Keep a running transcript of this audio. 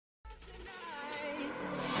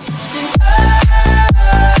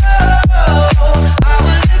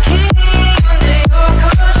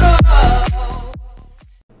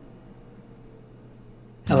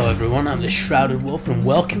I'm the Shrouded Wolf, and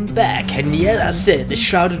welcome back. And yeah, that's it. The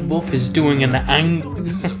Shrouded Wolf is doing an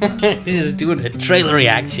is doing a trailer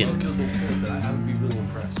reaction.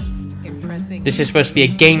 This is supposed to be a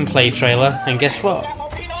gameplay trailer, and guess what?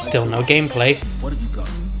 Still no gameplay.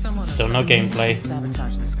 Still no gameplay.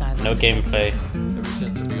 No gameplay.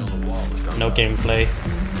 No gameplay.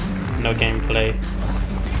 No gameplay.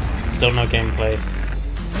 Still no gameplay.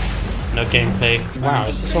 No gameplay. Wow,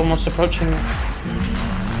 is this almost approaching?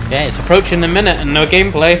 Yeah, it's approaching the minute and no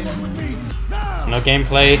gameplay. No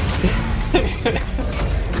gameplay.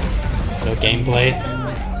 No gameplay.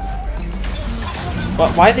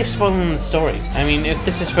 But why are they spoiling the story? I mean, if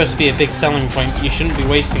this is supposed to be a big selling point, you shouldn't be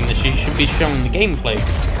wasting this. You should be showing the gameplay.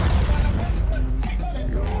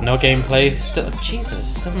 No gameplay. Still,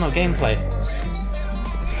 Jesus, still no gameplay.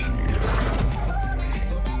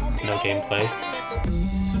 No gameplay.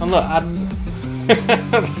 Oh look,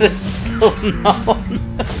 there's still none.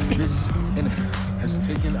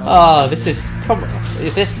 Oh, this is... Come on.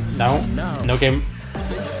 Is this... No. No game.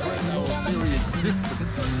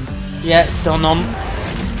 Yeah, still none.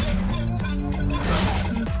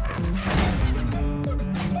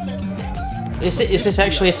 Is this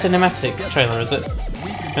actually a cinematic trailer, is it?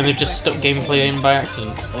 And they've just stuck gameplay in by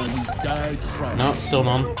accident? No, still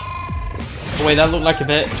none. Oh wait, that looked like a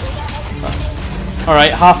bit...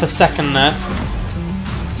 Alright, half a second there.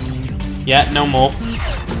 Yeah, no more.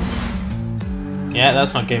 Yeah,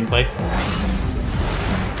 that's not gameplay.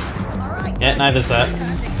 Yeah, neither's that.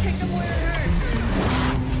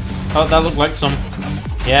 Oh, that looked like some.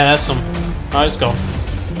 Yeah, that's some. Oh, it's gone.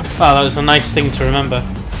 Wow, that was a nice thing to remember.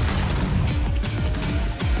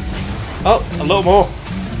 Oh, a little more.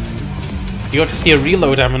 You got to see a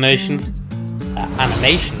reload animation.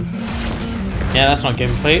 Animation? Yeah, that's not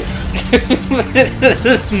gameplay.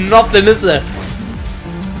 There's nothing, is there?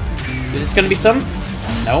 Is this gonna be some?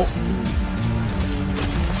 No.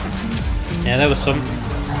 Yeah, there was some.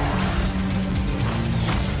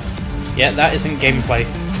 Yeah, that isn't gameplay.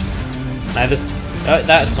 Neither's... Oh,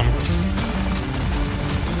 that is some.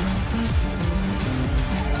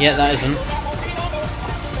 Yeah, that isn't.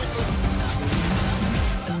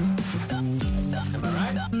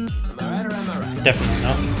 Definitely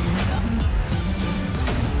not.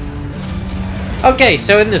 Okay,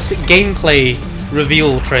 so in this gameplay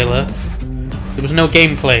reveal trailer, there was no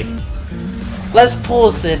gameplay. Let's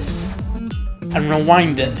pause this and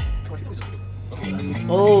rewind it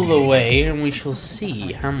all the way, and we shall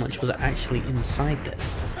see how much was actually inside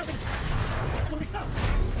this.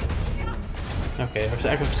 Okay,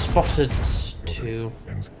 I've spotted two.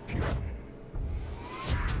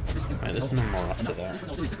 Right, there's no more after that.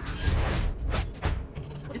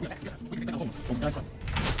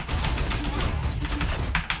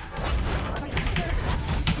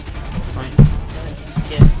 Right, let's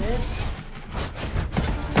get this.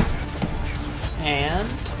 And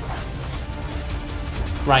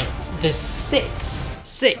right, there's six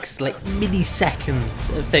like milliseconds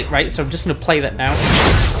of thing. Right, so I'm just gonna play that now.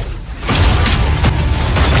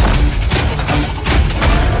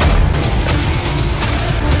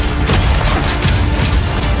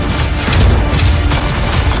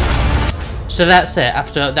 So that's it.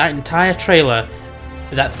 After that entire trailer,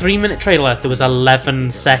 that 3-minute trailer, there was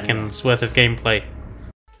 11 seconds worth of gameplay.